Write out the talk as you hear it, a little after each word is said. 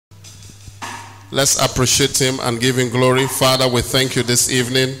Let's appreciate him and give him glory. Father, we thank you this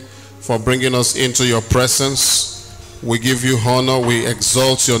evening for bringing us into your presence. We give you honor. We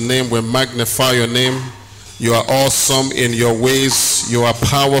exalt your name. We magnify your name. You are awesome in your ways. You are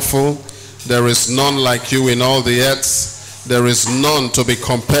powerful. There is none like you in all the earth. There is none to be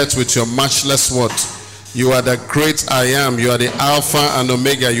compared with your matchless word. You are the great I am. You are the Alpha and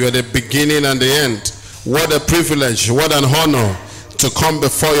Omega. You are the beginning and the end. What a privilege, what an honor to come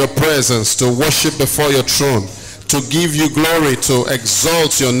before your presence, to worship before your throne, to give you glory, to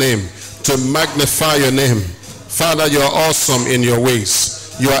exalt your name, to magnify your name. Father, you are awesome in your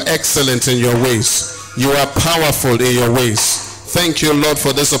ways. You are excellent in your ways. You are powerful in your ways. Thank you, Lord,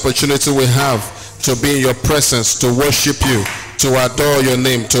 for this opportunity we have to be in your presence, to worship you, to adore your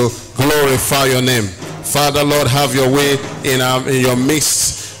name, to glorify your name. Father, Lord, have your way in your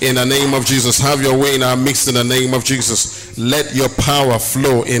midst in the name of Jesus. Have your way in our midst in the name of Jesus. Let your power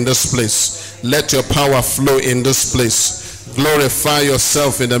flow in this place. Let your power flow in this place. Glorify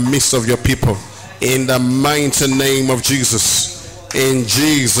yourself in the midst of your people. In the mighty name of Jesus. In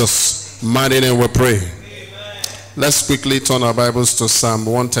Jesus' mighty name we pray. Let's quickly turn our Bibles to Psalm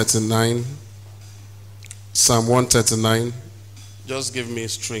 139. Psalm 139. Just give me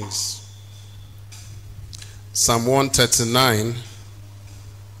strings. Psalm 139.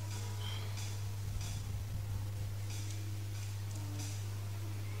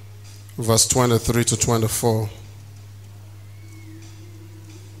 Verse 23 to 24.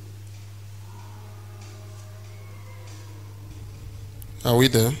 Are we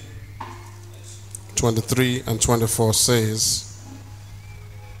there? 23 and 24 says,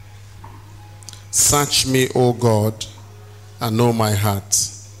 "Search me, O God, and know my heart.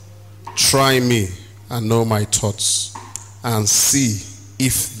 Try me and know my thoughts, and see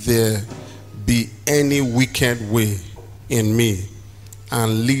if there be any wicked way in me,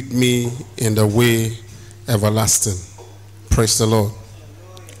 and lead me in the way everlasting." Praise the Lord.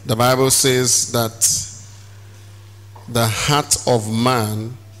 The Bible says that the heart of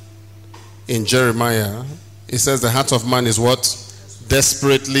man, in Jeremiah, it says the heart of man is what?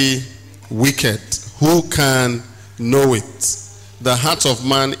 Desperately wicked. Who can know it? The heart of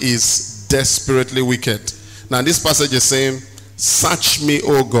man is desperately wicked. Now this passage is saying, search me,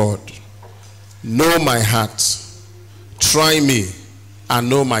 O God, know my heart, try me and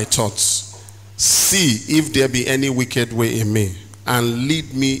know my thoughts, see if there be any wicked way in me, and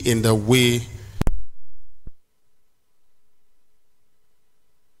lead me in the way .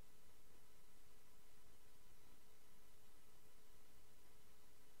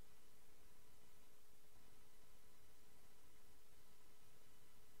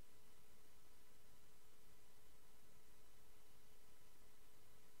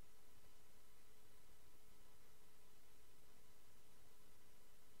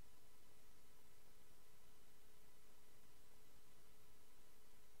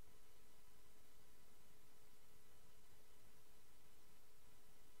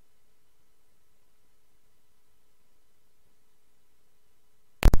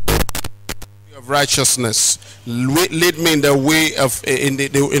 Of righteousness, lead me in the way of in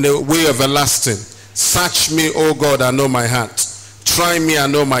the way of everlasting. Search me, O God, and know my heart. Try me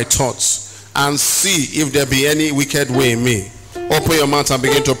and know my thoughts, and see if there be any wicked way in me. Open your mouth and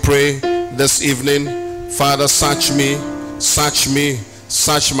begin to pray this evening. Father, search me, search me,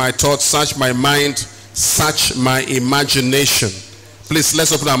 search my thoughts, search my mind, search my imagination. Please,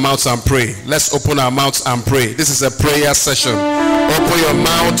 let's open our mouths and pray. Let's open our mouths and pray. This is a prayer session. Open your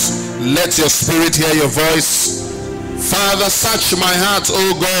mouth. Let your spirit hear your voice. Father, search my heart,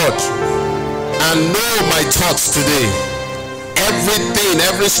 O God, and know my thoughts today. Everything,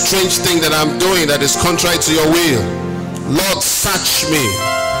 every strange thing that I'm doing that is contrary to your will, Lord, search me.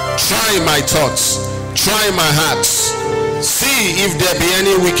 Try my thoughts. Try my heart. See if there be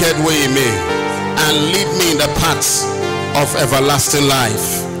any wicked way in me, and lead me in the paths of everlasting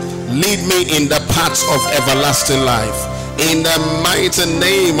life. Lead me in the paths of everlasting life. In the mighty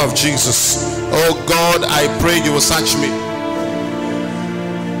name of Jesus. Oh God, I pray you will search me.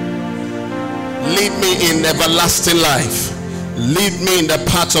 Lead me in everlasting life. Lead me in the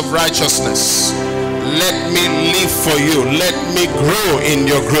path of righteousness. Let me live for you. Let me grow in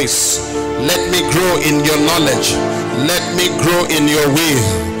your grace. Let me grow in your knowledge. Let me grow in your will.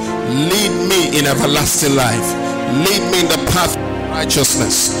 Lead me in everlasting life. Lead me in the path of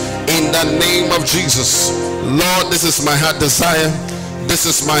righteousness. In the name of Jesus. Lord, this is my heart desire. This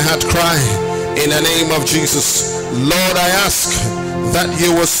is my heart cry. In the name of Jesus. Lord, I ask that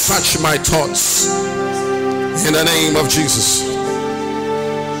you will search my thoughts. In the name of Jesus.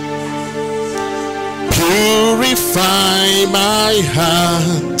 Purify my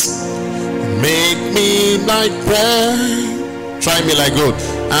heart. Make me like bread. Try me like gold.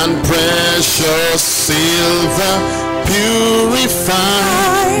 And precious silver, purify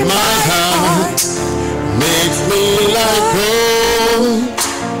my heart. Make me like gold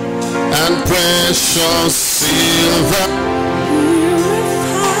and precious silver.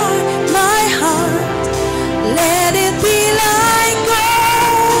 Purify my heart. Let it be like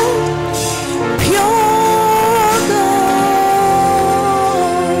gold, pure gold.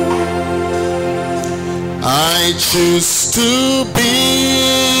 I choose to be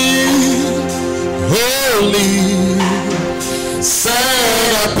holy,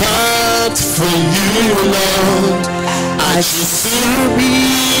 set apart for you, Lord. I choose to be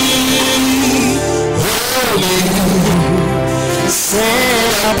holy,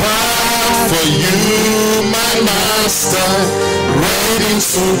 set apart for you, my Master, ready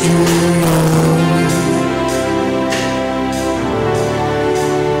to do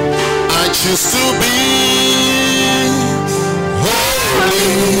I choose to be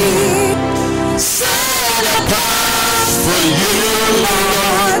holy, set apart for you,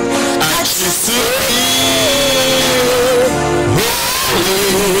 Lord. I choose to be holy,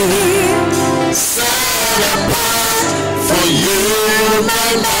 set apart for you, my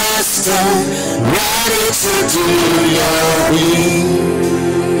Master, ready to do your will.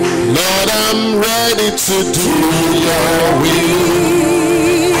 Lord, I'm ready to do your will.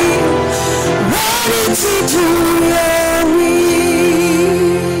 Ready to do your will.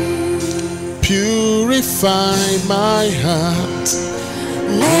 Purify my heart.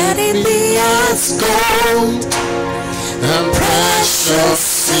 Let it be as gold and precious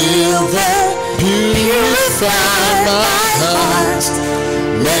silver. Purify my heart.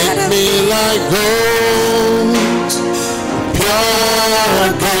 Make me like gold, pure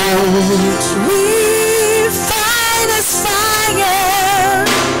gold. refine as fire.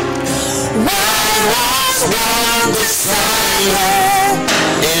 My one desire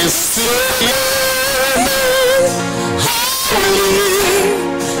is to live holy,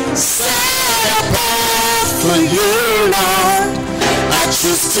 set apart for you, Lord. I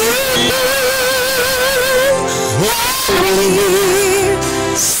choose to live holy,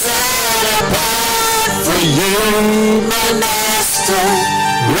 set apart for you, my Master,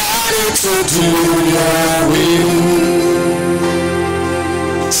 ready to do your will.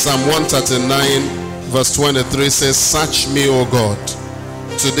 Psalm 139 verse 23 says, search me, O God.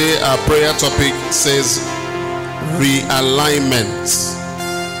 Today our prayer topic says realignment.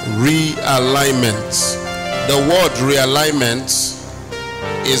 Realignment. The word realignment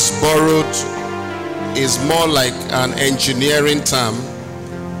is borrowed, is more like an engineering term,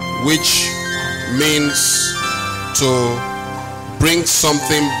 which means to bring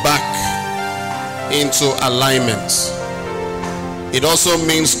something back into alignment. It also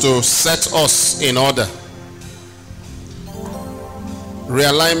means to set us in order.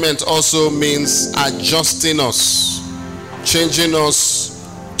 Realignment also means adjusting us, changing us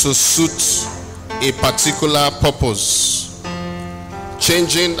to suit a particular purpose,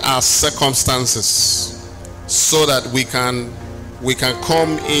 changing our circumstances so that we can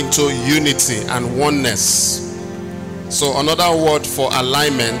come into unity and oneness. So another word for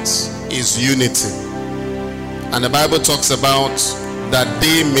alignment is unity. And the Bible talks about that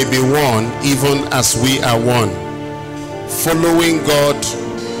they may be one even as we are one. Following God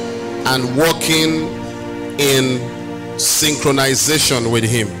and walking in synchronization with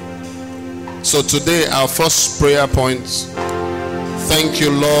Him. So today our first prayer point, thank you,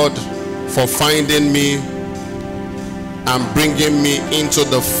 Lord, for finding me and bringing me into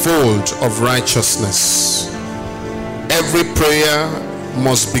the fold of righteousness. Every prayer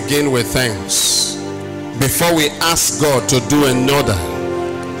must begin with thanks. Before we ask God to do another,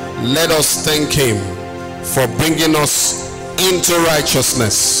 let us thank Him for bringing us into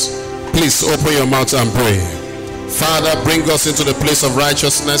righteousness. Please open your mouth and pray. Father, bring us into the place of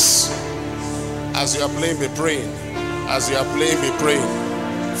righteousness. As you are playing, be praying. As you are playing, be praying.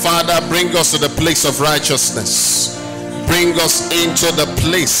 Father, bring us to the place of righteousness. Bring us into the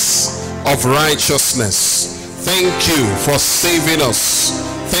place of righteousness. Thank you for saving us.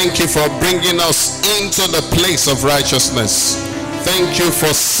 Thank you for bringing us into the place of righteousness. Thank you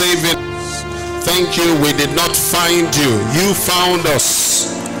for saving us. Thank you, we did not find you. You found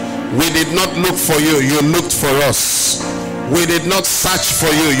us. We did not look for you. You looked for us. We did not search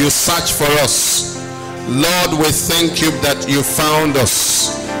for you. You searched for us. Lord, we thank you that you found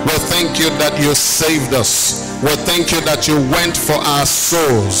us. We thank you that you saved us. We thank you that you went for our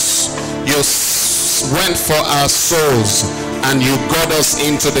souls. You went for our souls and you got us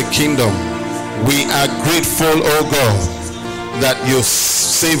into the kingdom. We are grateful, oh God, that you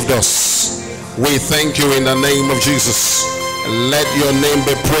saved us. We thank you in the name of Jesus. Let your name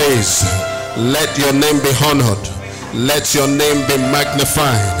be praised. Let your name be honored. Let your name be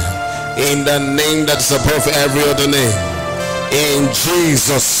magnified. In the name that's above every other name. In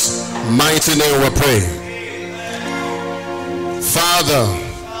Jesus' mighty name we pray. Father,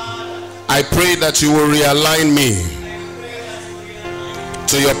 I pray that you will realign me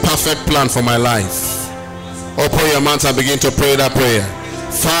to your perfect plan for my life. Open your mouth and begin to pray that prayer.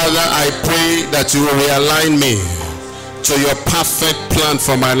 Father, I pray that you will realign me to your perfect plan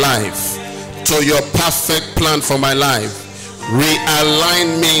for my life. To your perfect plan for my life.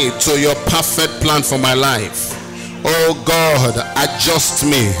 Realign me to your perfect plan for my life. Oh God, adjust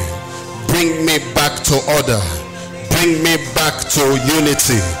me. Bring me back to order. Bring me back to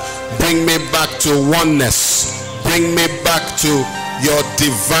unity. Bring me back to oneness. Bring me back to your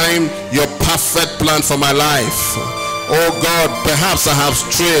divine, your perfect plan for my life. Oh God, perhaps I have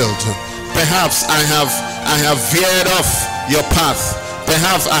trailed. Perhaps I have veered off your path.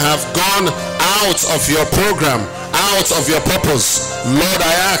 Perhaps I have gone out of your program, out of your purpose. Lord,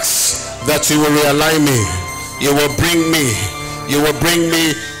 I ask that you will realign me. You will bring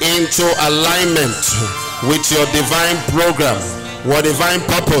me into alignment with your divine program, your divine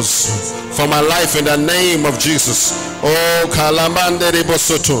purpose for my life in the name of Jesus. Oh, Kalamande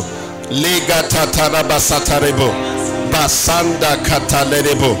Rebosoto, Liga Tatarabasatarebo, Basanda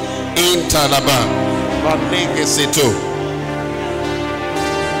Katalerebo, Intalaba, Banege Seto,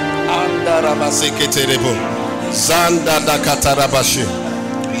 Andarabaseketerebo, Zanda da Katarabashi,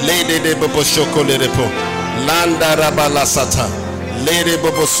 Lady de Bobo Shokolerepo, Landa Rabalasata, Lady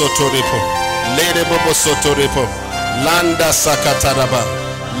Bobo Sotorepo, Lady Bobo Sotorepo, Landa Sakataraba,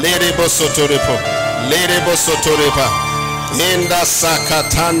 Lady Bosotorepo, Lady Bosotorepa, Enda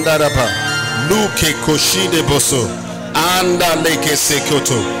Sakatandaraba, Luke Koshide Boso, Anda Leke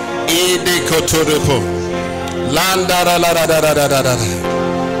Sekoto, Ede Kotorepo, Landa Rada.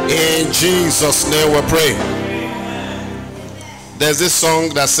 In Jesus' name we pray. There's this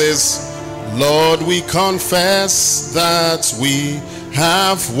song that says, Lord, we confess that we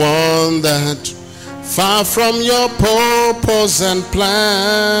have wandered far from your purpose and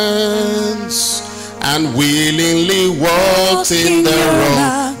plans, and willingly walked in the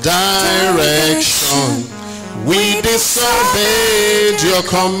wrong direction. We disobeyed your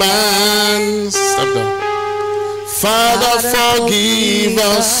commands. Stop down. Father, forgive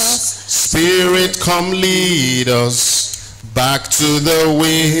us. Spirit, come lead us back to the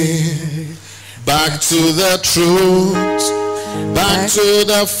way, back to the truth, back to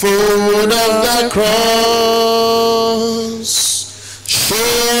the foot of the cross. Show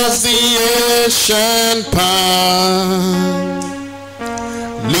us the ancient path.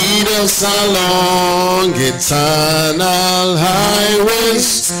 Lead us along eternal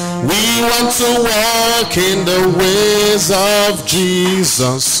highways. We want to walk in the ways of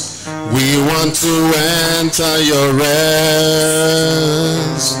Jesus. We want to enter your rest.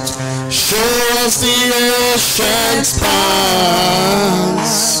 Show us the ancient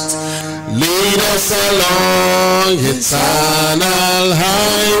paths. Lead us along eternal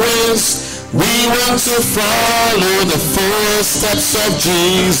highways. We want to follow the footsteps of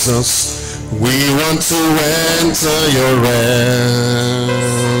Jesus. We want to enter your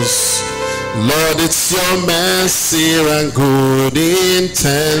rest. Lord, it's your mercy and good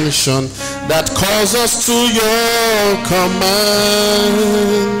intention that calls us to your command.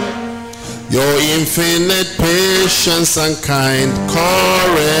 Your infinite patience and kind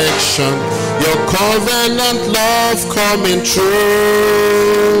correction, your covenant love coming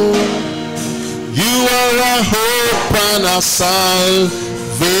true. You are our hope and our salvation.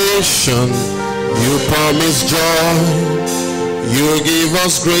 You promise joy. You give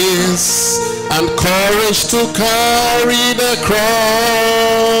us grace and courage to carry the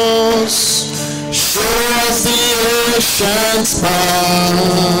cross. Show us the ancient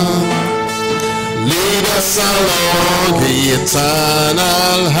path. Lead us along the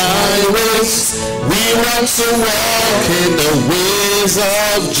eternal highways. We want to walk in the ways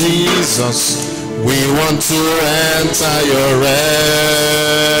of Jesus. We want to enter your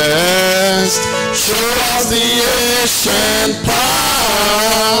rest. Show us the ancient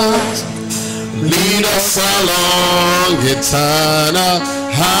path. Lead us along eternal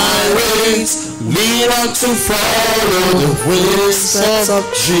highways. We want to follow the ways of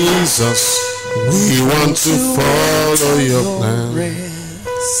Jesus. We want to follow your plan.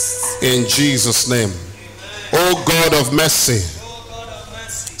 In Jesus' name. O God of mercy,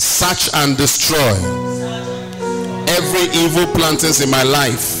 search and destroy every evil plantings in my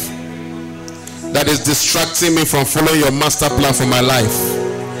life that is distracting me from following your master plan for my life.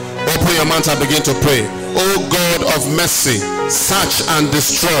 Open your mouth and begin to pray. Oh God of mercy, search and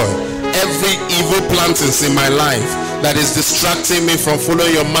destroy every evil plantings in my life that is distracting me from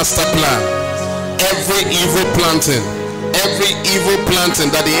following your master plan. Every evil planting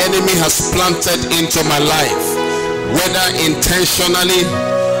that the enemy has planted into my life, whether intentionally,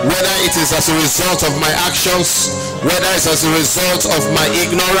 whether it is as a result of my actions, whether it's as a result of my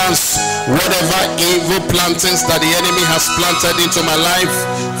ignorance, whatever evil plantings that the enemy has planted into my life,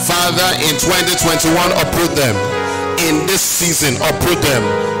 Father, in 2021, uproot them. In this season, uproot them.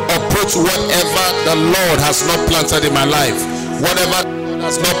 Uproot whatever the Lord has not planted in my life, whatever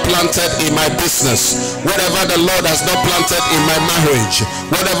has not planted in my business, whatever the Lord has not planted in my marriage,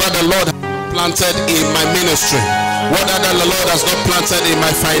 whatever the Lord has planted in my ministry, whatever the Lord has not planted in my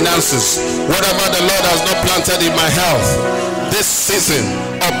finances, whatever the Lord has not planted in my health, this season,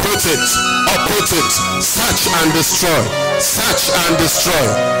 uproot it, search and destroy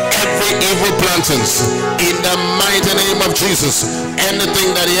every evil plantings in the mighty name of Jesus. Anything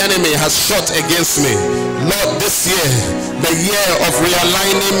that the enemy has shot against me, Lord, this year, the year of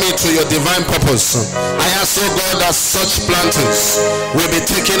realigning me to your divine purpose, I ask, oh God, that such plantings will be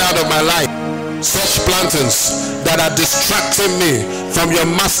taken out of my life. Such plantings that are distracting me from your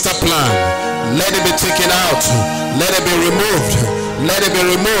master plan, let it be taken out, let it be removed,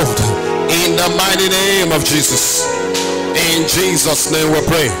 in the mighty name of Jesus. In Jesus' name we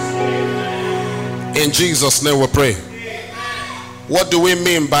pray. In Jesus' name we pray. What do we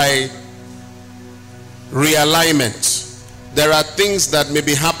mean by realignment? There are things that may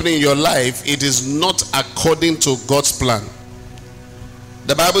be happening in your life. It is not according to God's plan.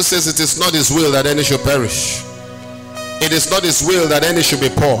 The Bible says it is not his will that any should perish. It is not his will that any should be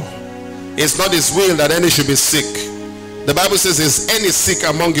poor. It's not his will that any should be sick. The Bible says, is any sick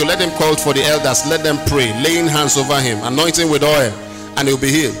among you, let him call for the elders, let them pray, laying hands over him, anointing with oil, and he'll be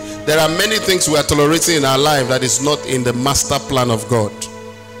healed. There are many things we are tolerating in our life that is not in the master plan of God.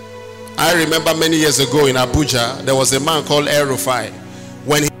 I remember many years ago in Abuja, there was a man called El Rufai.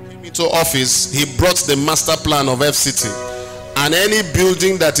 When he came into office, he brought the master plan of FCT. And any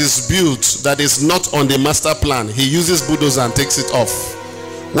building that is built that is not on the master plan, he uses bulldozer and takes it off.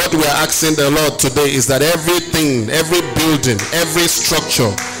 What we are asking the Lord today is that everything, every building, every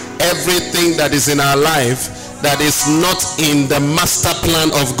structure, everything that is in our life that is not in the master plan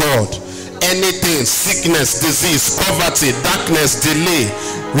of God, anything, sickness, disease, poverty, darkness, delay,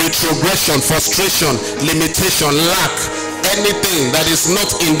 retrogression, frustration, limitation, lack, anything that is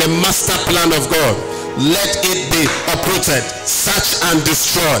not in the master plan of God, let it be uprooted, search and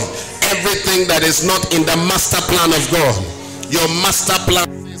destroy everything that is not in the master plan of God. Your master plan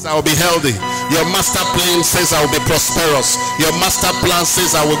says I will be healthy. Your master plan says I will be prosperous. Your master plan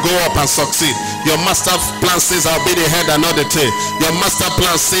says I will go up and succeed. Your master plan says I will be the head and not the tail. Your master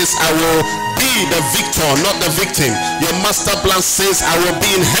plan says I will be the victor, not the victim. Your master plan says I will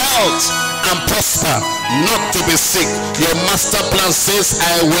be in health and prosper, not to be sick. Your master plan says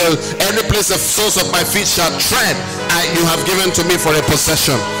I will, every place the soles of my feet shall tread, you have given to me for a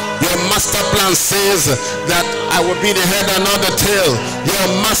possession. Your master plan says that I will be the head and not the tail. Your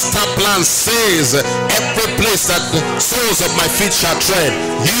master plan says every place that the soles of my feet shall tread,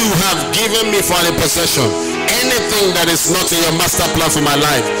 you have given me for a possession. Anything that is not in your master plan for my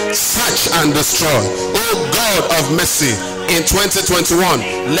life, search and destroy. Oh God of mercy, in 2021,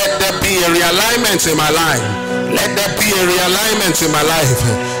 let there be a realignment in my life. Let there be a realignment in my life.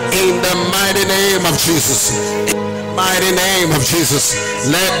 In the mighty name of Jesus. In the mighty name of Jesus.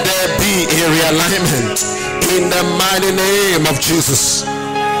 Let there be a realignment. In the mighty name of Jesus.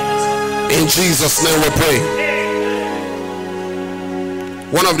 In Jesus' name we pray.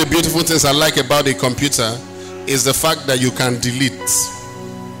 One of the beautiful things I like about the computer is the fact that you can delete.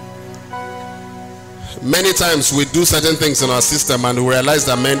 Many times we do certain things in our system and we realize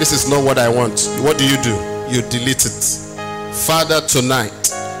that, man, this is not what I want. What do? You delete it. Father,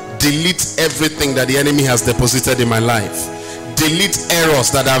 tonight, delete everything that the enemy has deposited in my life. Delete errors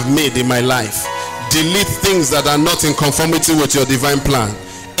that I've made in my life. Delete things that are not in conformity with your divine plan.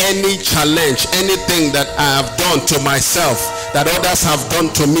 Any challenge, anything that I have done to myself, that others have done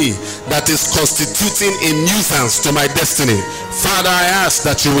to me, that is constituting a nuisance to my destiny, Father, I ask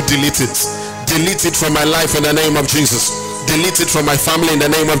that you will delete it. Delete it from my life in the name of Jesus. Delete it from my family in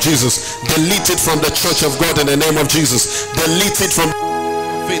the name of Jesus. Delete it from the church of God in the name of Jesus. Delete it from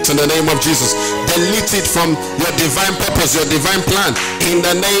faith in the name of Jesus. Delete it from your divine purpose, your divine plan in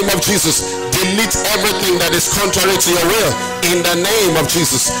the name of Jesus. Delete everything that is contrary to your will in the name of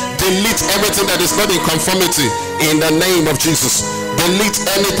Jesus. Delete everything that is not in conformity in the name of Jesus. delete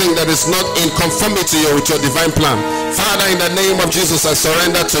anything that is not in conformity with your divine plan. Father, in the name of Jesus, I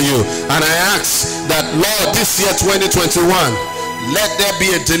surrender to you, and I ask that, Lord, this year 2021, let there be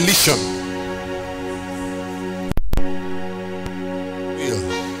a deletion.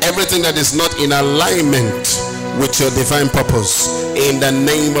 Everything that is not in alignment with your divine purpose, in the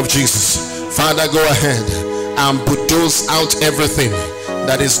name of Jesus. Father, go ahead and bulldoze out everything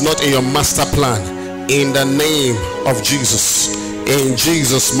that is not in your master plan, in the name of Jesus. In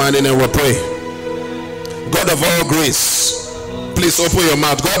Jesus' mighty name we pray. God of all grace, please open your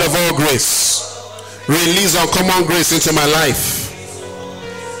mouth. God of all grace, release uncommon grace into my life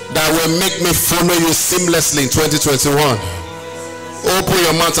that will make me follow you seamlessly in 2021. Open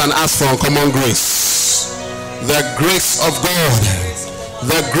your mouth and ask for uncommon grace. The grace of God,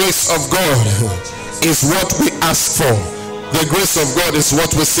 the grace of God is what we ask for. The grace of God is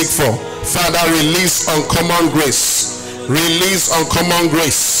what we seek for. Father, release uncommon grace. Release uncommon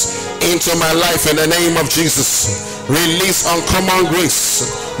grace into my life in the name of Jesus. Release uncommon grace.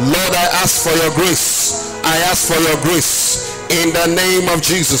 Lord, I ask for your grace. I ask for your grace in the name of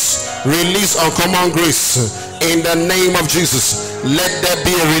Jesus. Release uncommon grace in the name of Jesus. Let there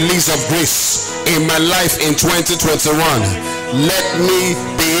be a release of grace in my life in 2021. Let me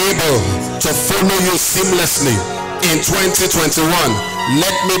be able to follow you seamlessly in 2021.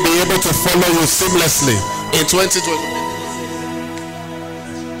 Let me be able to follow you seamlessly in 2021.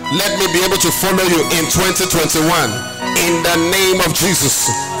 Let me be able to follow you in 2021 in the name of Jesus.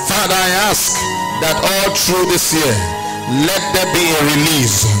 Father, I ask that all through this year, let there be a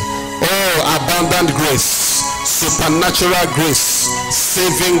release. Oh, abundant grace, supernatural grace,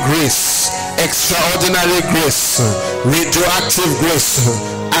 saving grace, extraordinary grace, radioactive grace,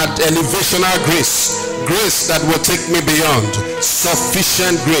 and elevational grace, grace that will take me beyond,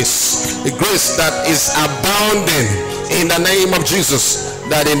 sufficient grace, a grace that is abounding in the name of Jesus,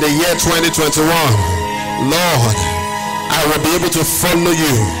 that in the year 2021, Lord, I will be able to follow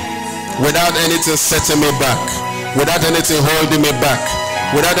you without anything setting me back, without anything holding me back,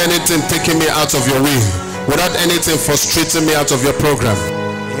 without anything taking me out of your will, without anything frustrating me out of your program.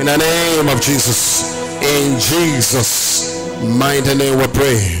 In the name of Jesus, in Jesus' mighty name we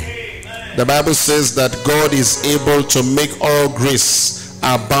pray. The Bible says that God is able to make all grace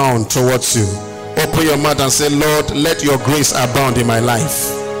abound towards you. Open your mouth and say, Lord, let your grace abound in my life.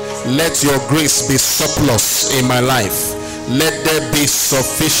 Let your grace be surplus in my life. Let there be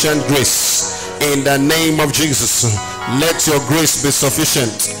sufficient grace in the name of Jesus. Let your grace be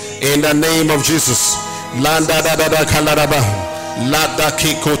sufficient in the name of Jesus. Landa da da da kalaraba, lada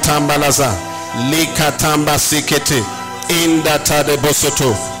kiko tambalaza, lika tamba sikete, inda tade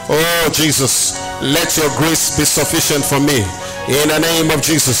bosoto. Oh Jesus, let your grace be sufficient for me in the name of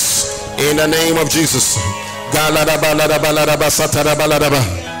Jesus. In the name of Jesus. Galadaba ladaba ladaba sataraba ladaba.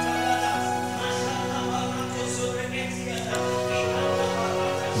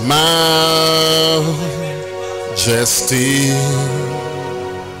 Majesty,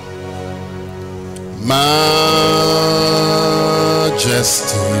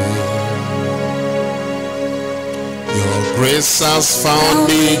 majesty, your grace has found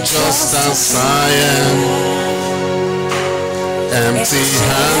me just as I am,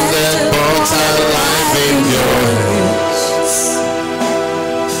 empty-handed but alive in your hands.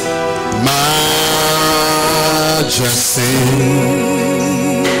 Majesty,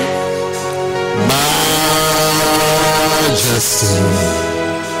 majesty,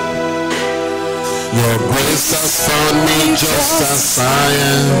 your grace has found me just as I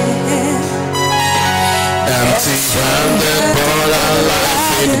am, empty-handed but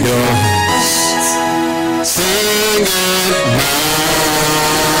alive in your hands. Singing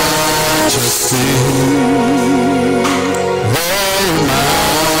majesty, oh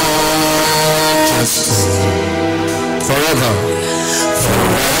majesty, forever,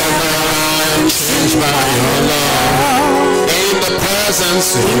 forever I'm changed by your love. In the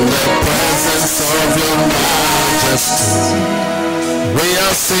presence of your majesty, we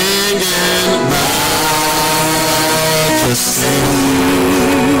are singing majesty,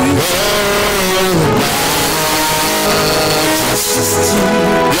 oh majesty.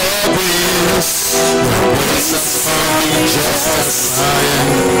 Your grace has found me just as I am,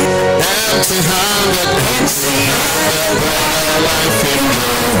 empty-handed, but life in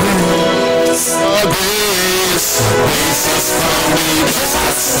yours. Your grace has found me just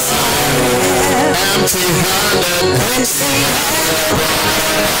as I am, empty-handed, but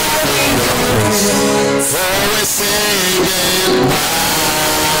life in yours. For we're singing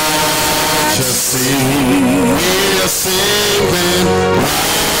majesty, we are singing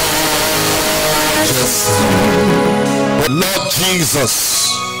majesty, oh Lord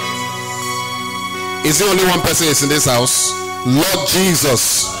Jesus. Is there only one person is in this house? Lord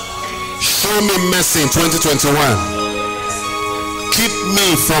Jesus, show me mercy in 2021. Keep me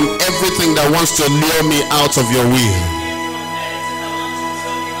from everything that wants to lure me out of your will.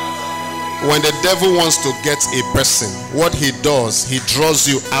 When the devil wants to get a person, what he does, he draws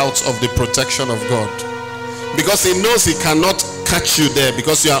you out of the protection of God. Because he knows he cannot catch you there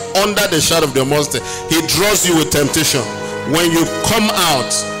because you are under the shadow of the monster. He draws you with temptation. When you come out,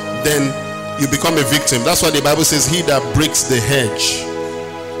 then you become a victim. That's why the Bible says, he that breaks the hedge,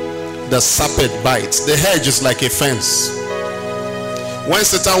 the serpent bites. The hedge is like a fence. When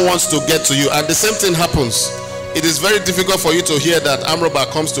Satan wants to get to you, and the same thing happens, it is very difficult for you to hear that armed robber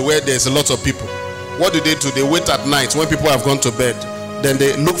comes to where there's a lot of people. What do? They wait at night when people have gone to bed. Then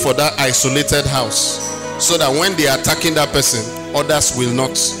they look for that isolated house, so that when they are attacking that person, others will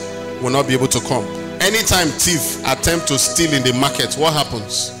not be able to come. Anytime thief attempt to steal in the market, what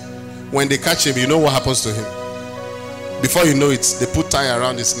happens? When they catch him, you know what happens to him? Before you know it, they put tie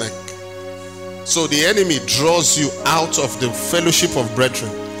around his neck. So the enemy draws you out of the fellowship of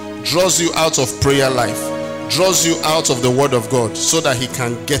brethren, draws you out of prayer life, draws you out of the word of God, so that he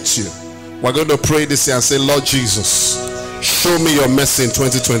can get you. We're going to pray this year and say, Lord Jesus, show me your mercy in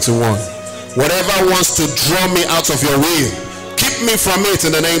 2021. Whatever wants to draw me out of your will, keep me from it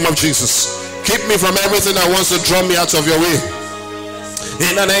in the name of Jesus. Keep me from everything that wants to draw me out of your will.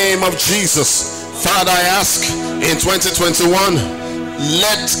 In the name of Jesus. Father, I ask in 2021,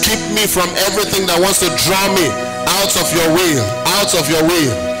 keep me from everything that wants to draw me out of your will, out of your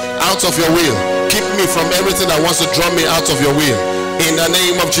will, out of your will. Keep me from everything that wants to draw me out of your will. In the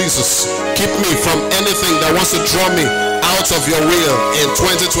name of Jesus. Keep me from anything that wants to draw me out of your will in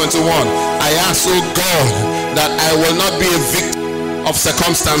 2021. I ask, oh God, that I will not be a victim of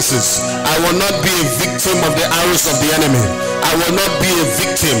circumstances. I will not be a victim of the arrows of the enemy. I will not be a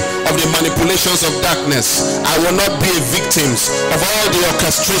victim of the manipulations of darkness. I will not be a victim of all the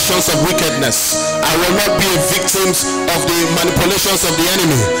orchestrations of wickedness. I will not be a victim of the manipulations of the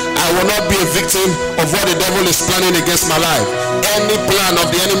enemy. I will not be a victim of what the devil is planning against my life. Any plan of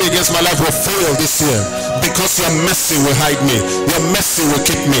the enemy against my life will fail this year, because your mercy will hide me, your mercy will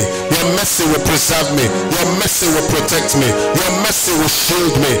keep me, your mercy will preserve me, your mercy will protect me, your mercy will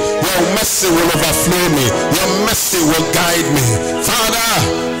shield me, your mercy will overflow me, your mercy will guide me. Father,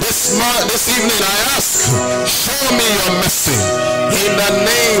 this evening I ask, show me your mercy in the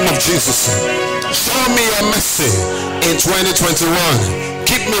name of Jesus. Show me your mercy in 2021.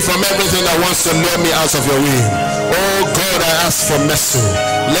 Keep me from everything that wants to lure me out of your will. Oh God, I ask for mercy.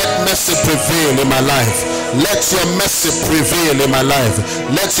 Let mercy prevail in my life. Let your mercy prevail in my life.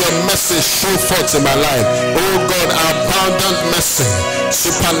 Let your mercy show forth in my life. Oh God, abundant mercy,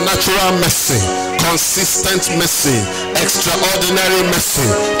 supernatural mercy, consistent mercy, extraordinary mercy,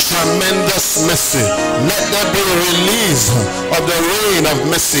 tremendous mercy. Let there be a release of the rain of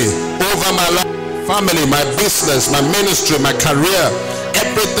mercy over my life, family, my business, my ministry, my career,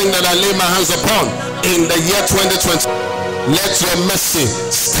 everything that I lay my hands upon in the year 2020. Let your mercy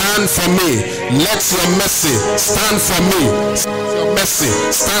stand for me. Let your mercy stand for me. Your mercy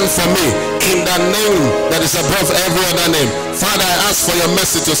stand for me in the name that is above every other name. Father, I ask for your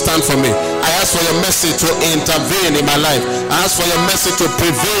mercy to stand for me. I ask for your mercy to intervene in my life. I ask for your mercy to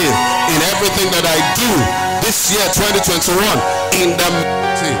prevail in everything that I do this year 2021 in the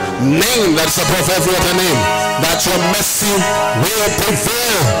name that is above every other name. That your mercy will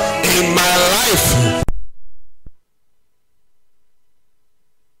prevail in my life.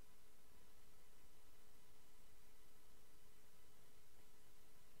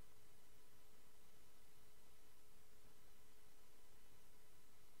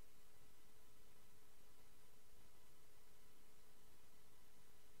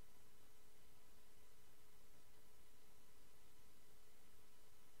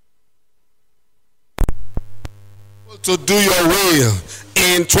 To do your will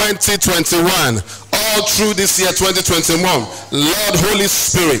in 2021, all through this year 2021. Lord, Holy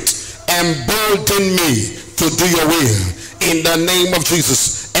Spirit, embolden me to do your will in the name of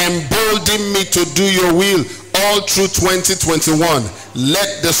Jesus. Embolden me to do your will all through 2021.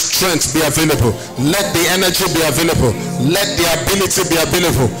 Let the strength be available, let the energy be available, let the ability be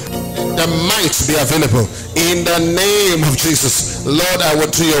available, the might be available in the name of Jesus. Lord, I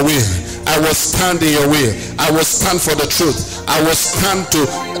will do your will. I will stand in your will. I will stand for the truth. I will stand to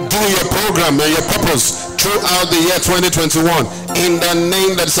do your program and your purpose throughout the year 2021 in the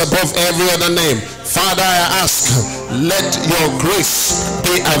name that is above every other name. Father, I ask, let your grace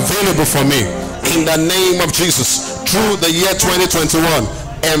be available for me in the name of Jesus through the year 2021.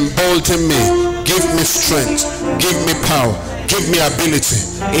 Embolden me, Give me strength. Give me power. Give me ability.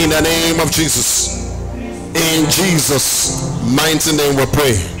 In the name of Jesus. In Jesus' mighty name we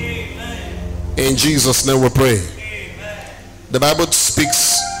pray. In Jesus' name we pray. The Bible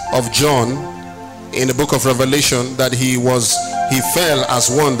speaks of John in the book of Revelation that he fell as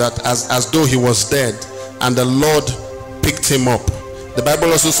one that as though he was dead, and the Lord picked him up. The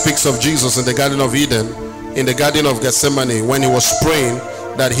Bible also speaks of Jesus in the Garden of Eden, in the Garden of Gethsemane, when he was praying,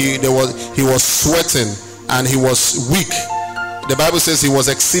 that he was sweating and he was weak. The Bible says he was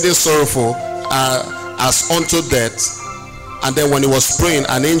exceeding sorrowful as unto death, and then when he was praying,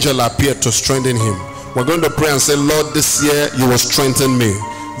 an angel appeared to strengthen him. We're going to pray and say, Lord, this year you will strengthen me.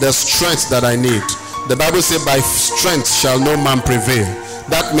 The strength that I need. The Bible says, by strength shall no man prevail.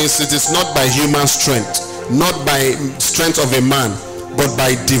 That means it is not by human strength, not by strength of a man, but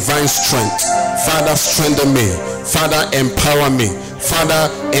by divine strength. Father, strengthen me. Father, empower me.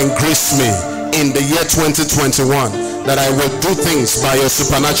 Father, increase me in the year 2021, that I will do things by your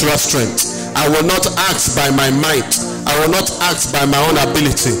supernatural strength. I will not act by my might. I will not act by my own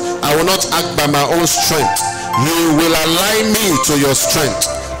ability. I will not act by my own strength. You will align me to your strength,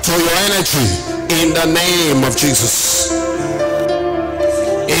 to your energy, in the name of Jesus.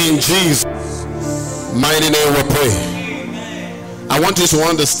 In Jesus' mighty name we pray. I want you to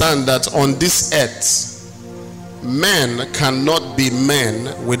understand that on this earth, men cannot be men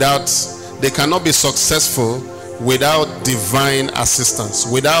they cannot be successful without divine assistance,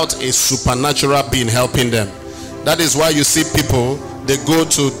 without a supernatural being helping them. That is why you see people, they go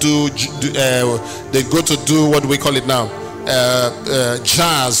to do what we call it now,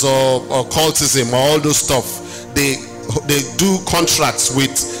 jazz or occultism or all those stuff. They do contracts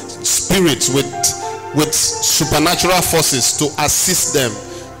with spirits, with supernatural forces to assist them.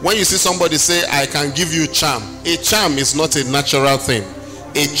 When you see somebody say, I can give you charm, a charm is not a natural thing.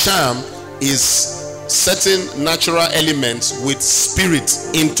 A charm is certain natural elements with spirit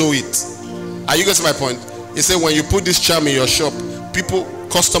into it. Are you getting my point? He said, when you put this charm in your shop,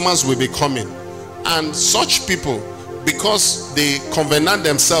 customers will be coming. And such people, because they covenant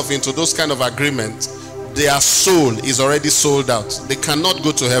themselves into those kind of agreements, their soul is already sold out. They cannot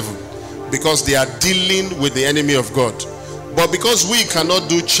go to heaven because they are dealing with the enemy of God. But because we cannot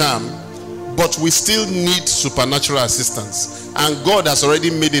do charm, but we still need supernatural assistance, and God has already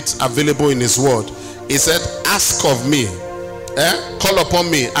made it available in his word. He said, ask of me, call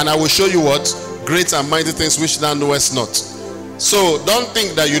upon me, and I will show you what? Great and mighty things which thou knowest not. So don't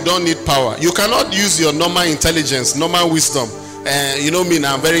think that you don't need power. You cannot use your normal intelligence, normal wisdom. You know me,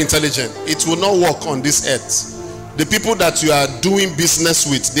 I'm very intelligent. It will not work on this earth. The people that you are doing business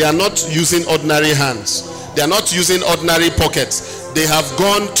with, they are not using ordinary hands. They are not using ordinary pockets. They have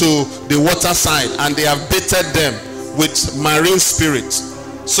gone to the water side and they have baited them with marine spirits.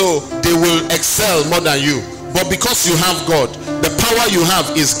 So they will excel more than you. But because you have God, the power you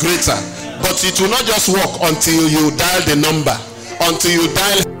have is greater. But it will not just work until you dial the number, until you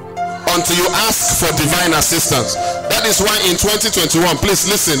ask for divine assistance. That is why in 2021, please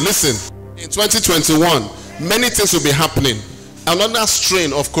listen. In 2021, many things will be happening. Another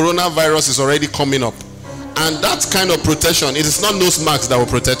strain of coronavirus is already coming up. And that kind of protection, it is not nose marks that will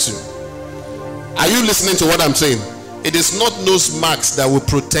protect you. Are you listening to what I'm saying? It is not nose marks that will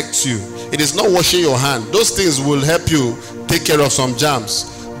protect you. It is not washing your hand. Those things will help you take care of some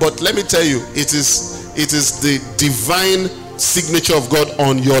germs. But let me tell you, it is the divine signature of God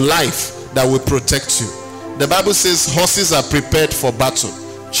on your life that will protect you. The Bible says horses are prepared for battle,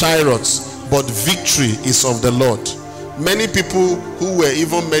 chariots, but victory is of the Lord. Many people who were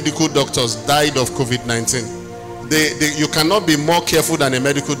even medical doctors died of COVID-19. You cannot be more careful than a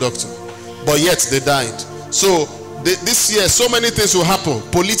medical doctor, but yet they died. So this year, so many things will happen.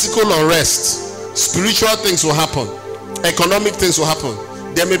 Political unrest, spiritual things will happen, economic things will happen.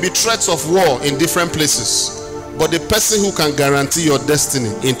 There may be threats of war in different places, but the person who can guarantee your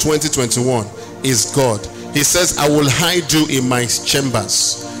destiny in 2021 is God. He says, I will hide you in my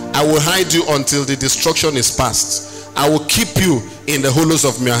chambers. I will hide you until the destruction is past. I will keep you in the hollows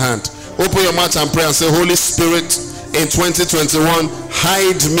of my hand. Open your mouth and pray and say, Holy Spirit, in 2021,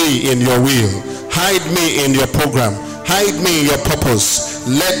 hide me in your will. Hide me in your program. Hide me in your purpose.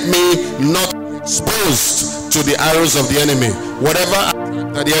 Let me not be exposed to the arrows of the enemy. Whatever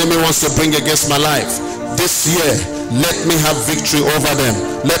that the enemy wants to bring against my life, this year, let me have victory over them.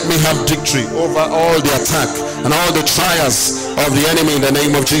 Let me have victory over all the attack and all the trials of the enemy in the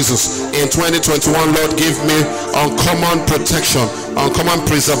name of Jesus. In 2021, Lord, give me uncommon protection, uncommon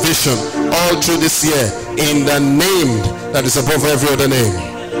preservation all through this year in the name that is above every other name.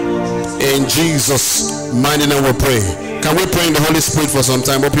 In Jesus' mighty name we pray. Can we pray in the Holy Spirit for some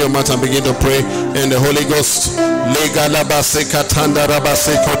time? Open your mouth and begin to pray in the Holy Ghost. Lega labase katanda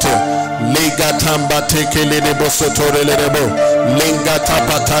rabase kote. Lega tamba teke lede bosotore lebo. Lenga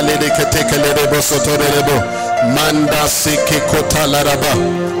tapata lede keteke lede bosotore lebo. Manda sike kota laraba.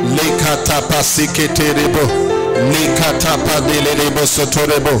 Leka tapa sike terebo. Leka tapa lede bosotore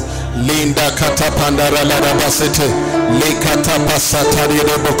lebo. Linda katapandara larabasete. Leka tapa satari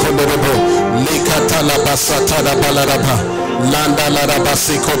lebo konderebo. Leka talabasatara balaraba. Landa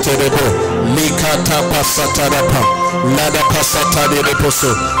larabasi koterebo. Leka tapa satarapa. Lada pasatari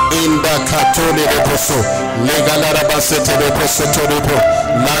reposo. Inda katole reposo. Lega larabasete reposo torebo.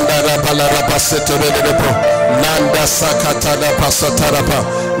 Landa rabalarabasete repo. Landa sakatara pasatarapa.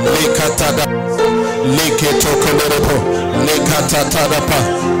 Leka tada. Leke tokolerepo. Leka tatarapa.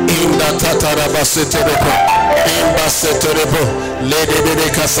 Inda tatarabasete repo. Imba seterebo. Lede de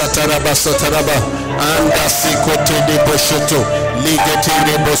kasataraba sataraba. Anda sikote de boshoto. Ligete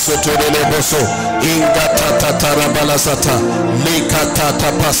de bosoto de leboso. Inga tatarabala sata. Leka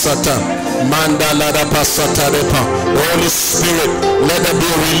tatapasata. Mandala da pasatarepa. Holy Spirit, let there be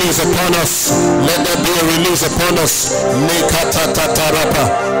a release upon us. Let there be a release upon us. Leka tatarapa.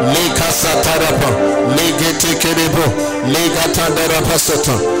 Leka satarapa. Legete kerebo. Lega tandarapa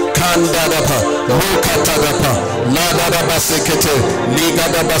sata. Kandarapa. Rukatadapa. Ladaraba sekete. Liga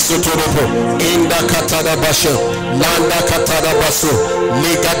da basuturupo. Inda katadabasha. Landa katadabasu.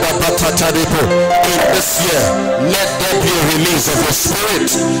 Liga da batataripo. In this year, let there be a release of your spirit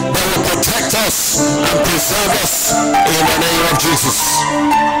that will protect us and preserve us in the name of Jesus.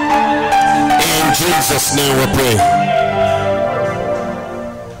 In Jesus' name we pray.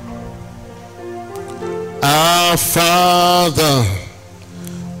 Our Father,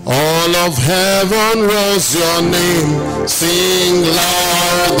 all of heaven rose your name, sing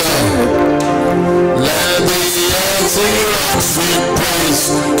louder. Let the earth hear us with praise.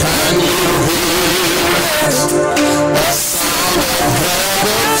 Can you hear us? The sound of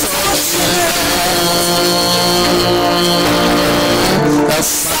heaven touching earth. The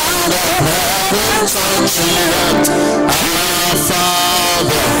sound of heaven touching earth. Our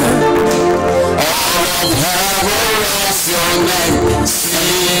Father, all of heaven rose your name,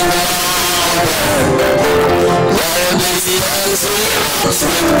 sing louder. Let the earth hear us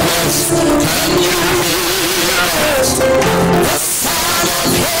with praise. Can you hear us? The sound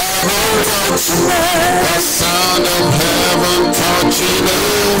of heaven touching earth. The sound of heaven touching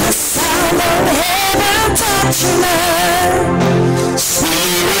earth. The sound of heaven touching earth.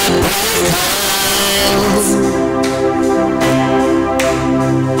 Spirit break out.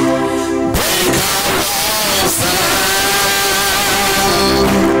 Break our walls down.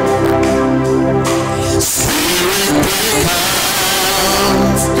 Spirit break out.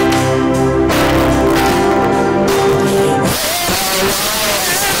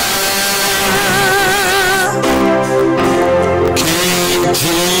 King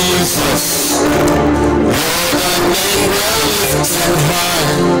Jesus, you're the name we're lifting high.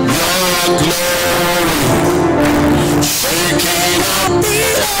 Your glory, shaking up the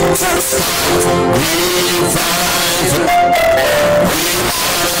earth sky. Revive. We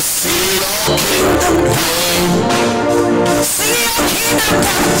wanna see your kingdom reign. See your kingdom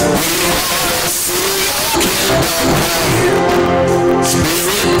come. We wanna see your kingdom reign.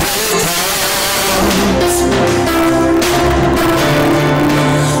 Spirit break out.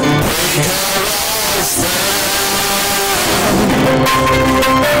 Break our walls down.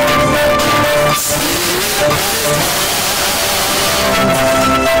 Spirit break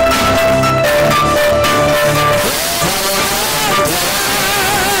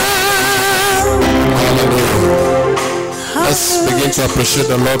Hallelujah. Let's begin to appreciate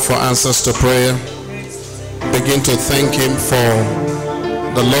the Lord for answers to prayer. Begin to thank him for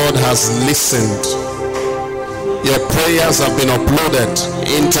the Lord has listened. Your prayers have been uploaded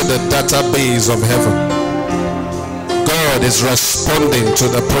into the database of heaven. God is responding to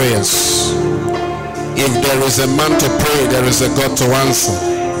the prayers. If there is a man to pray, there is a God to answer.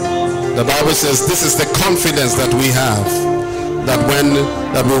 The Bible says this is the confidence that we have, that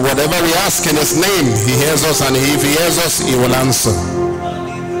whatever we ask in his name, he hears us, and if he hears us, he will answer.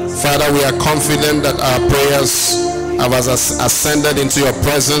 Father, we are confident that our prayers have ascended into your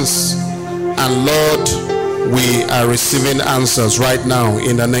presence, and Lord, we are receiving answers right now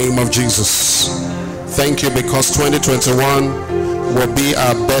in the name of Jesus. Thank you, because 2021 will be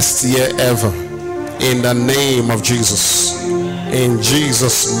our best year ever in the name of Jesus. In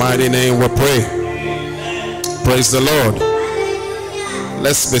Jesus' mighty name we pray. Praise the Lord.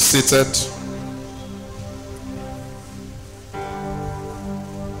 Let's be seated.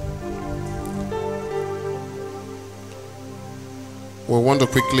 we want to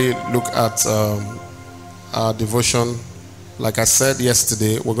quickly look at our devotion. Like I said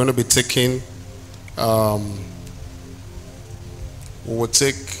yesterday, we're going to be taking, we will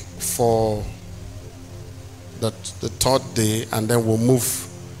take for the third day, and then we'll move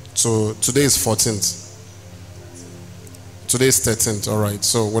to, today is 14th. Today is 13th, all right.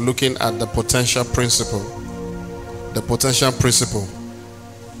 So we're looking at the potential principle. The potential principle.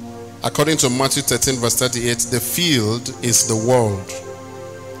 According to Matthew 13 verse 38, the field is the world,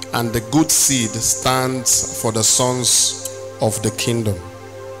 and the good seed stands for the sons of the kingdom.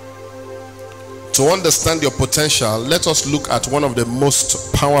 To understand your potential, let us look at one of the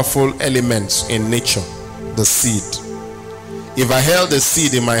most powerful elements in nature, the seed. If I held a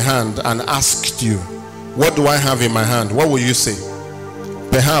seed in my hand and asked you, what do I have in my hand? What will you say?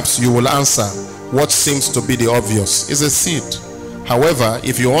 Perhaps you will answer what seems to be the obvious. It's a seed. However,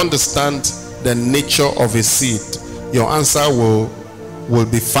 if you understand the nature of a seed, your answer will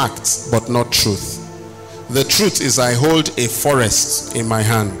be fact, but not truth. The truth is, I hold a forest in my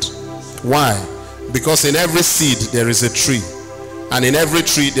hand. Why? Because in every seed there is a tree, and in every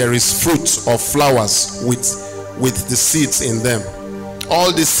tree there is fruit or flowers with the seeds in them.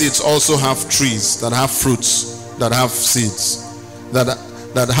 All these seeds also have trees that have fruits, that have seeds, that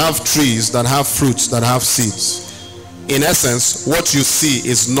have trees, that have fruits, that have seeds. In essence, what you see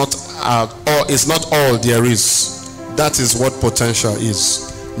is not all there is. That is what potential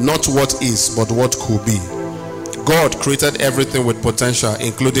is. Not what is, but what could be. God created everything with potential,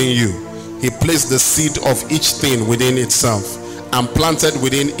 including you. He placed the seed of each thing within itself, and planted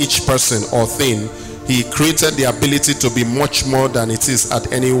within each person or thing, he created the ability to be much more than it is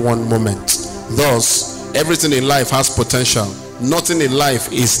at any one moment. Thus, everything in life has potential. Nothing in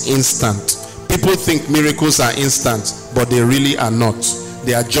life is instant. People think miracles are instant, but they really are not.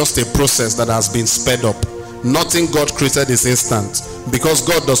 They are just a process that has been sped up. Nothing God created is instant. Because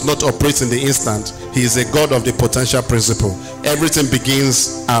God does not operate in the instant, he is a God of the potential principle. Everything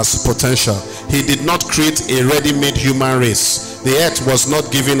begins as potential. He did not create a ready-made human race. The earth was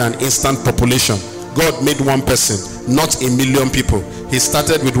not given an instant population. God made one person, not a million people. He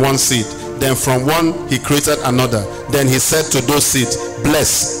started with one seed. Then from one, he created another. Then he said to those seeds,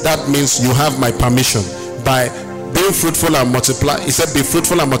 bless. That means you have my permission. By being fruitful and multiply, he said, be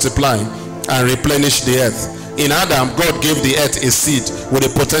fruitful and multiply and replenish the earth. In Adam, God gave the earth a seed with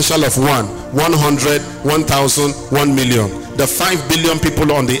a potential of 1, 100, 1,000, 1 million. The 5 billion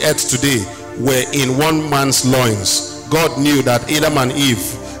people on the earth today were in one man's loins. God knew that Adam and Eve,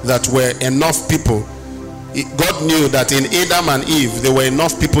 that were enough people. God knew that in Adam and Eve, there were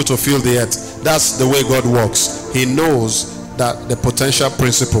enough people to fill the earth. That's the way God works. He knows that the potential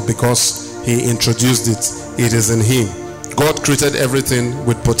principle, because he introduced it. It is in him. God created everything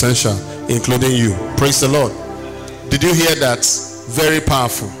with potential, including you. Praise the Lord. Did you hear that? Very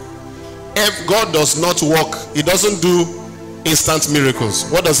powerful. If God does not work, he doesn't do instant miracles.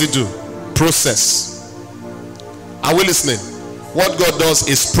 What does he do? Process. Are we listening? What God does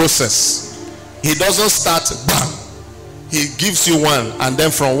is process. He doesn't start bam. He gives you one, and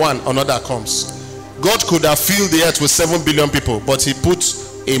then from one another comes. God could have filled the earth with 7 billion people, but he put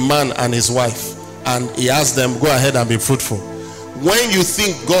a man and his wife, and he asked them, go ahead and be fruitful. When you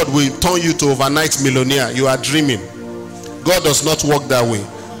think God will turn you to overnight millionaire, you are dreaming. God does not work that way.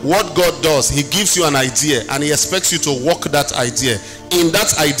 What God does, he gives you an idea, and he expects you to work that idea. In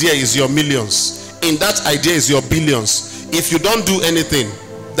that idea is your millions. In that idea is your billions. If you don't do anything,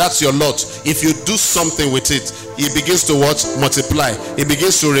 that's your lot. If you do something with it, it begins to what? Multiply. It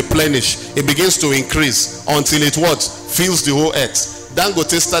begins to replenish. It begins to increase until it what? Fills the whole earth.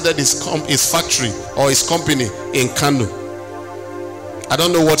 Dangote started his factory or his company in Kano. I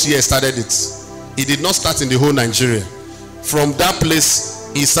don't know what year he started it. He did not start in the whole Nigeria. From that place,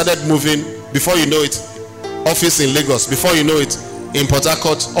 he started moving. Before you know it, office in Lagos. Before you know it, in Port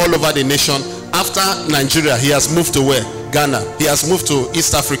Harcourt, all over the nation. After Nigeria, he has moved to where? Ghana. He has moved to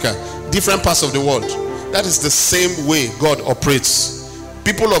East Africa. Different parts of the world. That is the same way God operates.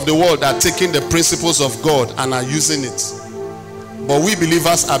 People of the world are taking the principles of God and are using it. But we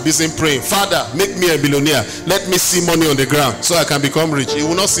believers are busy praying, Father, make me a billionaire. Let me see money on the ground so I can become rich. You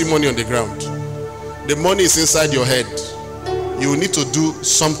will not see money on the ground. The money is inside your head. You will need to do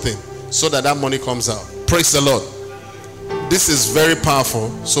something so that that money comes out. Praise the Lord. This is very powerful,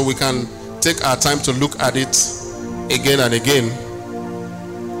 so we can take our time to look at it again and again.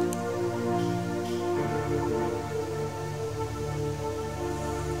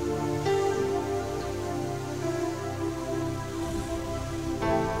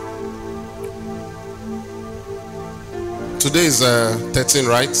 Today is 13,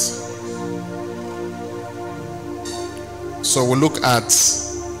 right? So we'll look at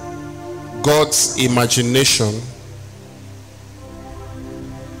God's imagination.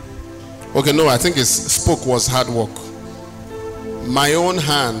 Okay, no, I think it's spoke was hard work. My own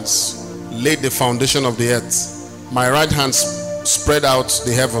hands laid the foundation of the earth. My right hand spread out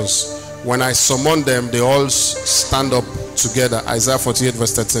the heavens. When I summon them, they all stand up together. Isaiah 48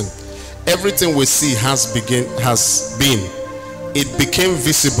 verse 13. Everything we see has been. It became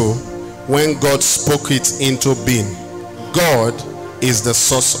visible when God spoke it into being. God is the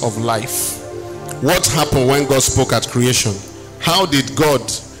source of life. What happened when God spoke at creation? How did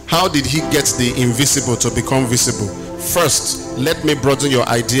he get the invisible to become visible? First, let me broaden your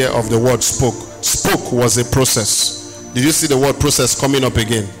idea of the word spoke. Spoke was a process. Did you see the word process coming up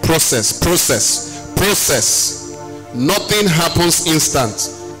again? Process. Nothing happens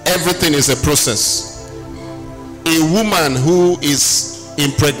instant. Everything is a process. A woman who is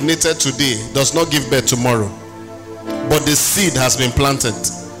impregnated today does not give birth tomorrow. But the seed has been planted.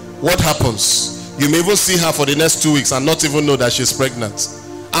 What happens? You may even see her for the next 2 weeks and not even know that she's pregnant.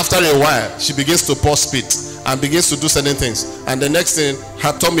 After a while, she begins to pour spit and begins to do certain things. And the next thing,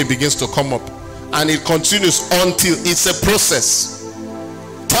 her tummy begins to come up. And it continues until it's a process.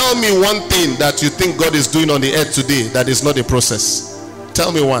 Tell me one thing that you think God is doing on the earth today that is not a process.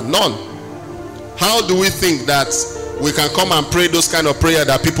 Tell me one. None. How do we think that we can come and pray those kind of prayer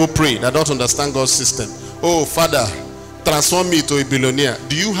that people pray that don't understand God's system? Oh, Father, transform me to a billionaire.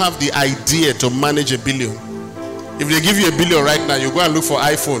 Do you have the idea to manage $1 billion? If they give you $1 billion right now, you go and look for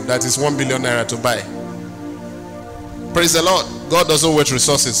iPhone that is 1 billion naira to buy. Praise the Lord. God doesn't wait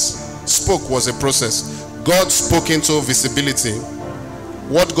resources. Spoke was a process. God spoke into visibility.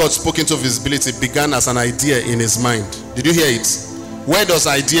 What God spoke into visibility began as an idea in his mind. Did you hear it? Where does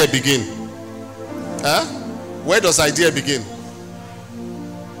idea begin? Where does idea begin?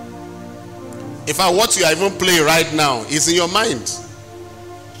 In fact, what you are even playing right now is in your mind.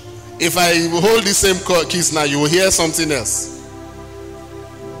 If I hold the same keys now, you will hear something else.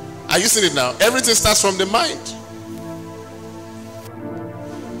 Are you seeing it now? Everything starts from the mind.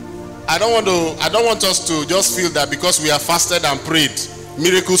 I don't want us to just feel that because we have fasted and prayed,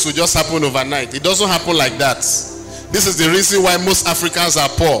 miracles will just happen overnight. It doesn't happen like that. This is the reason why most Africans are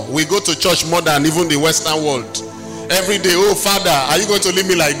poor. We go to church more than even the Western world. Every day, oh Father, are you going to leave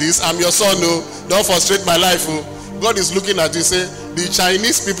me like this? I'm your son, no. Don't frustrate my life. Oh. God is looking at you, say, the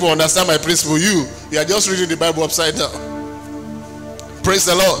Chinese people understand my principle. You are just reading the Bible upside down. Praise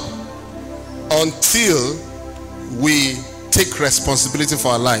the Lord. Until we take responsibility for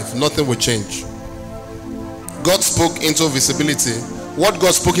our life, nothing will change. God spoke into visibility. What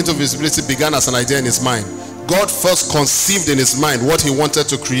God spoke into visibility began as an idea in his mind. God first conceived in his mind what he wanted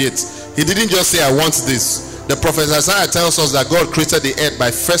to create. He didn't just say, I want this. The prophet Isaiah tells us that God created the earth by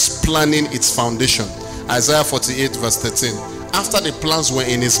first planning its foundation. Isaiah 48 verse 13. After the plans were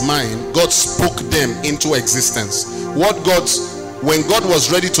in his mind, God spoke them into existence. When God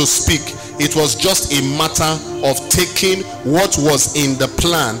was ready to speak, it was just a matter of taking what was in the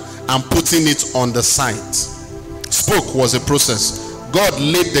plan and putting it on the site. Spoke was a process. God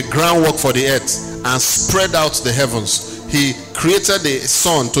laid the groundwork for the earth and spread out the heavens. He created the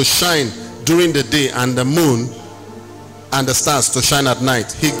sun to shine during the day and the moon and the stars to shine at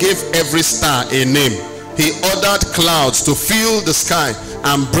night. He gave every star a name. He ordered clouds to fill the sky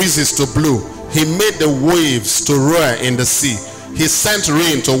and breezes to blow. He made the waves to roar in the sea. He sent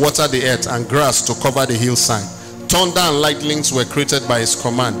rain to water the earth and grass to cover the hillside. Thunder and lightnings were created by his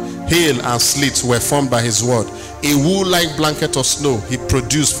command. Hail and sleet were formed by his word. A wool-like blanket of snow he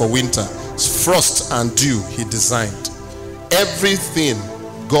produced for winter. Frost and dew he designed. Everything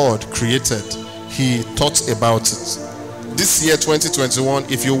God created, he thought about it. This year 2021,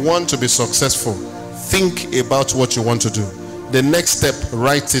 if you want to be successful, think about what you want to do. The next step,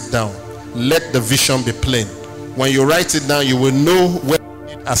 write it down. Let the vision be plain. When you write it down, you will know where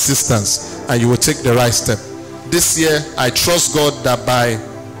you need assistance and you will take the right step. This year, I trust God that by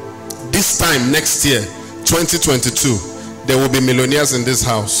this time next year, 2022, there will be millionaires in this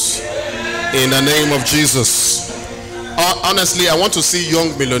house. In the name of Jesus. Honestly, I want to see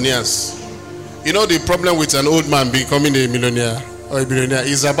young millionaires. You know the problem with an old man becoming a millionaire or a billionaire,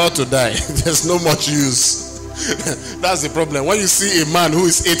 he's about to die. There's no much use. That's the problem. When you see a man who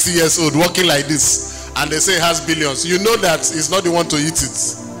is 80 years old walking like this and they say he has billions, you know that he's not the one to eat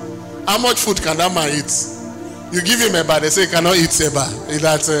it. How much food can that man eat? You give him eba, they say he cannot eat eba.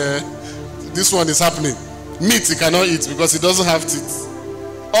 That this one is happening. Meat he cannot eat because he doesn't have teeth.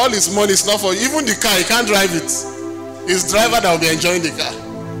 All his money is not for even the car, he can't drive it. It's driver that will be enjoying the car.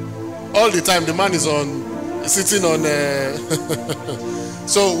 All the time the man is sitting on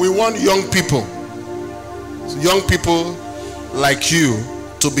So we want young people like you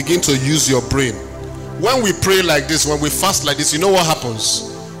to begin to use your brain. When we pray like this, when we fast like this, you know what happens?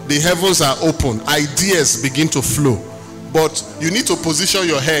 The heavens are open, ideas begin to flow. But you need to position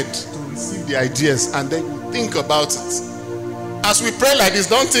your head to receive the ideas, and then you think about it. As we pray like this,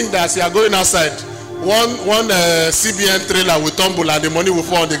 don't think that you are going outside. One CBN trailer will tumble and the money will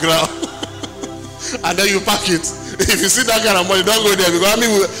fall on the ground. And then you pack it. If you see that kind of money, don't go there,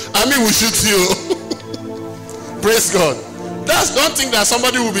 because Army will shoot you. Praise God. Don't think that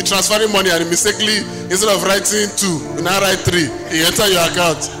somebody will be transferring money and mistakenly, instead of writing 2, now write 3. You enter your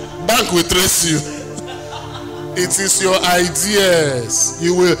account. Bank will trace you. It is your ideas.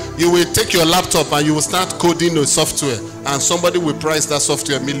 You will take your laptop and you will start coding a software, and somebody will price that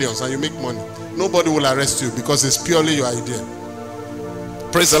software millions, and you make money. Nobody will arrest you because it's purely your idea.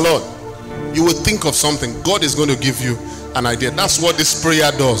 Praise the Lord. You will think of something. God is going to give you an idea. That's what this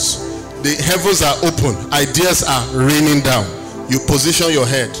prayer does. The heavens are open. Ideas are raining down. You position your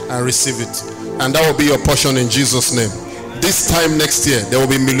head and receive it. And that will be your portion in Jesus' name. This time next year, there will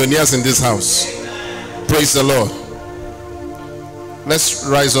be millionaires in this house. Praise the Lord. Let's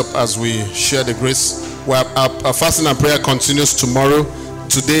rise up as we share the grace. Our fasting and prayer continues tomorrow.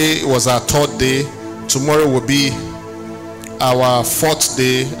 Today was our 3rd day. Tomorrow will be our 4th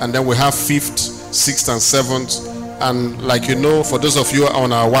day, and then we have 5th, 6th, and 7th. And like you know, for those of you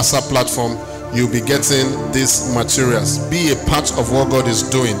on our WhatsApp platform, you'll be getting these materials. Be a part of what God is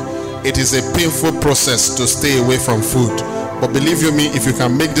doing. It is a painful process to stay away from food, but believe you me, if you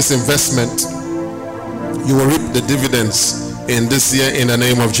can make this investment, you will reap the dividends in this year in the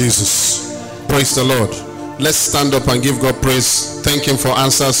name of Jesus. Praise the Lord. Let's stand up and give God praise. Thank Him for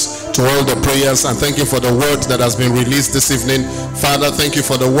answers to all the prayers, and thank Him for the word that has been released this evening. Father, thank you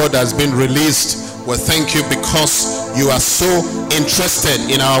for the word that has been released. Well, thank you because you are so interested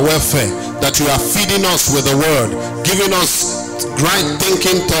in our welfare that you are feeding us with the word, giving us right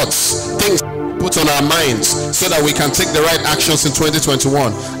thinking thoughts, things put on our minds so that we can take the right actions in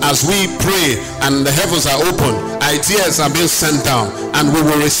 2021. As we pray and the heavens are open, ideas are being sent down, and we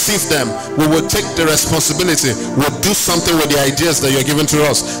will receive them. We will take the responsibility. We'll do something with the ideas that you're giving to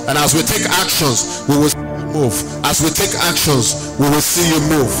us. And as we take actions, we will move. As we take actions, we will see you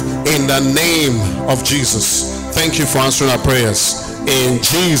move in the name of Jesus. Thank you for answering our prayers. In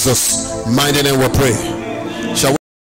Jesus' mighty name we pray. Shall we